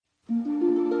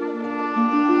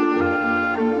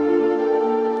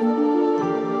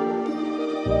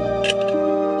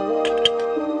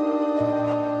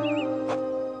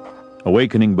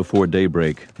Awakening before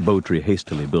daybreak, Beaudry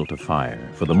hastily built a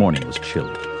fire, for the morning was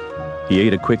chilly. He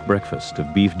ate a quick breakfast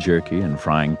of beef jerky and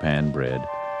frying pan bread,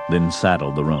 then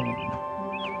saddled the roan.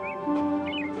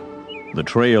 The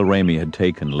trail Ramey had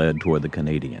taken led toward the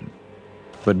Canadian,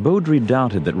 but Beaudry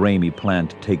doubted that Ramey planned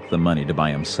to take the money to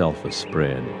buy himself a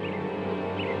spread.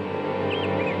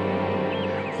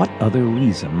 What other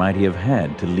reason might he have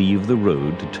had to leave the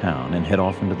road to town and head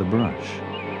off into the brush?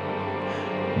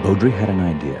 Beaudry had an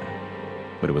idea,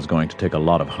 but it was going to take a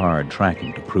lot of hard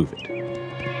tracking to prove it.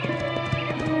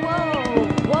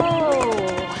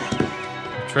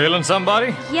 Whoa! Trailing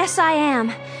somebody? Yes, I am.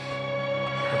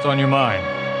 What's on your mind?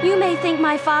 You may think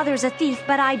my father's a thief,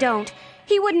 but I don't.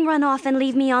 He wouldn't run off and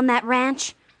leave me on that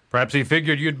ranch. Perhaps he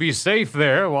figured you'd be safe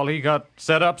there while he got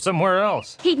set up somewhere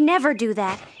else. He'd never do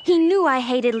that. He knew I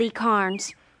hated Lee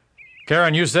Carnes.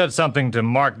 Karen, you said something to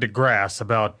Mark DeGrasse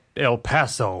about El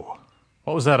Paso.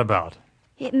 What was that about?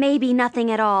 It may be nothing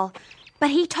at all,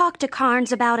 but he talked to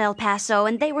Carnes about El Paso,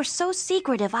 and they were so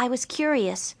secretive I was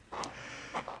curious.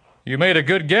 You made a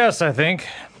good guess, I think.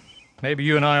 Maybe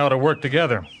you and I ought to work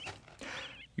together.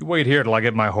 You wait here till I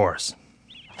get my horse.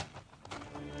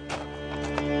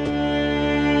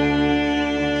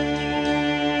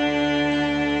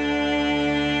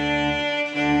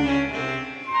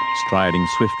 Striding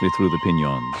swiftly through the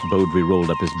piñons, Beaudry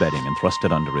rolled up his bedding and thrust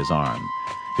it under his arm.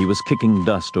 He was kicking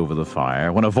dust over the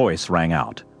fire when a voice rang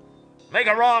out. Make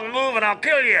a wrong move and I'll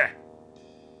kill you.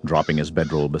 Dropping his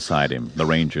bedroll beside him, the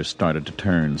ranger started to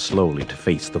turn slowly to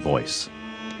face the voice.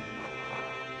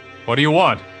 What do you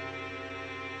want?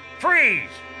 Freeze!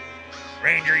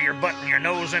 Ranger, you're butting your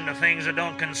nose into things that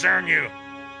don't concern you.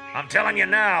 I'm telling you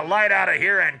now, light out of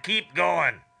here and keep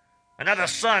going. Another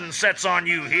sun sets on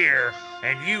you here,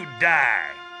 and you die.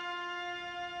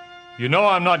 You know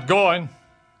I'm not going.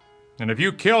 And if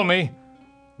you kill me,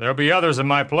 there'll be others in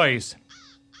my place.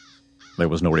 There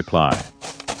was no reply.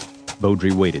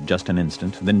 Beaudry waited just an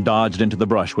instant, then dodged into the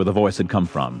brush where the voice had come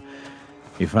from.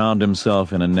 He found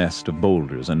himself in a nest of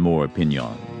boulders and more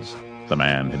piñons. The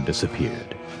man had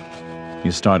disappeared.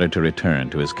 He started to return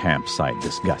to his campsite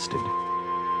disgusted.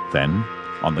 Then,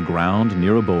 on the ground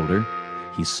near a boulder,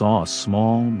 he saw a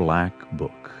small black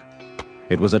book.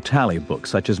 It was a tally book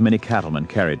such as many cattlemen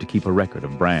carried to keep a record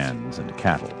of brands and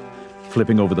cattle.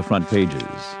 Flipping over the front pages,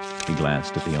 he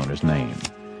glanced at the owner's name.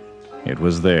 It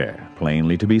was there,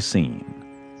 plainly to be seen.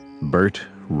 Bert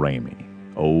Ramey,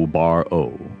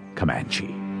 O-Bar-O, Comanche.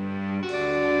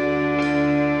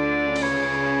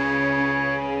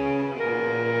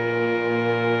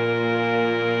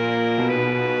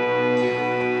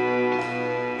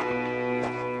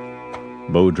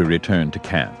 Beaudry returned to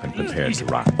camp and prepared to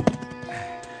ride.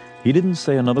 He didn't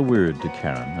say another word to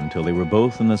Karen until they were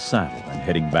both in the saddle and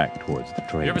heading back towards the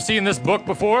trail. You ever seen this book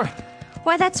before?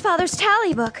 Why, that's Father's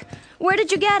tally book. Where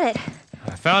did you get it?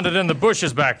 I found it in the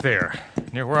bushes back there,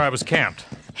 near where I was camped.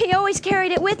 He always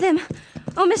carried it with him.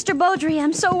 Oh, Mr. Beaudry,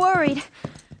 I'm so worried.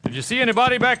 Did you see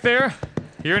anybody back there?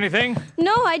 Hear anything?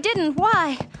 No, I didn't.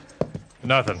 Why?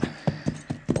 Nothing.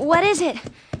 What is it?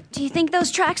 Do you think those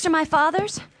tracks are my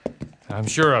father's? I'm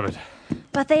sure of it.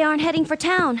 But they aren't heading for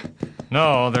town.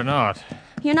 No, they're not.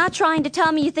 You're not trying to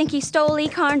tell me you think he stole Lee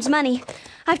Carnes' money.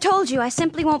 I've told you, I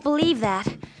simply won't believe that.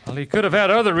 Well, he could have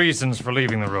had other reasons for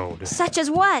leaving the road. Such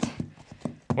as what?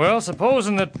 Well,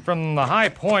 supposing that from the high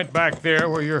point back there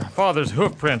where your father's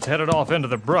hoofprints headed off into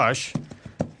the brush,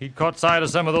 he'd caught sight of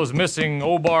some of those missing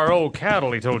O-Bar-O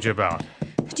cattle he told you about.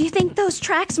 Do you think those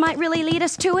tracks might really lead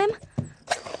us to him?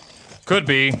 Could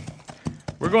be.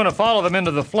 We're going to follow them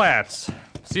into the flats,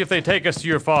 see if they take us to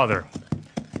your father,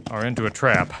 or into a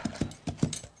trap.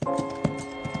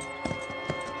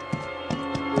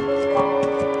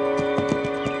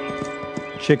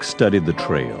 Chick studied the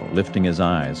trail, lifting his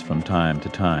eyes from time to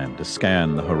time to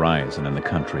scan the horizon and the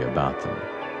country about them.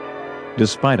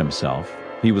 Despite himself,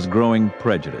 he was growing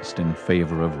prejudiced in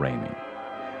favor of Ramey.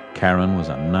 Karen was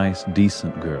a nice,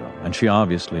 decent girl, and she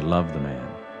obviously loved the man.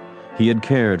 He had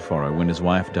cared for her when his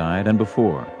wife died and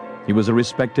before. He was a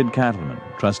respected cattleman,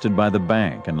 trusted by the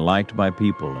bank and liked by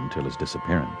people until his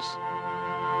disappearance.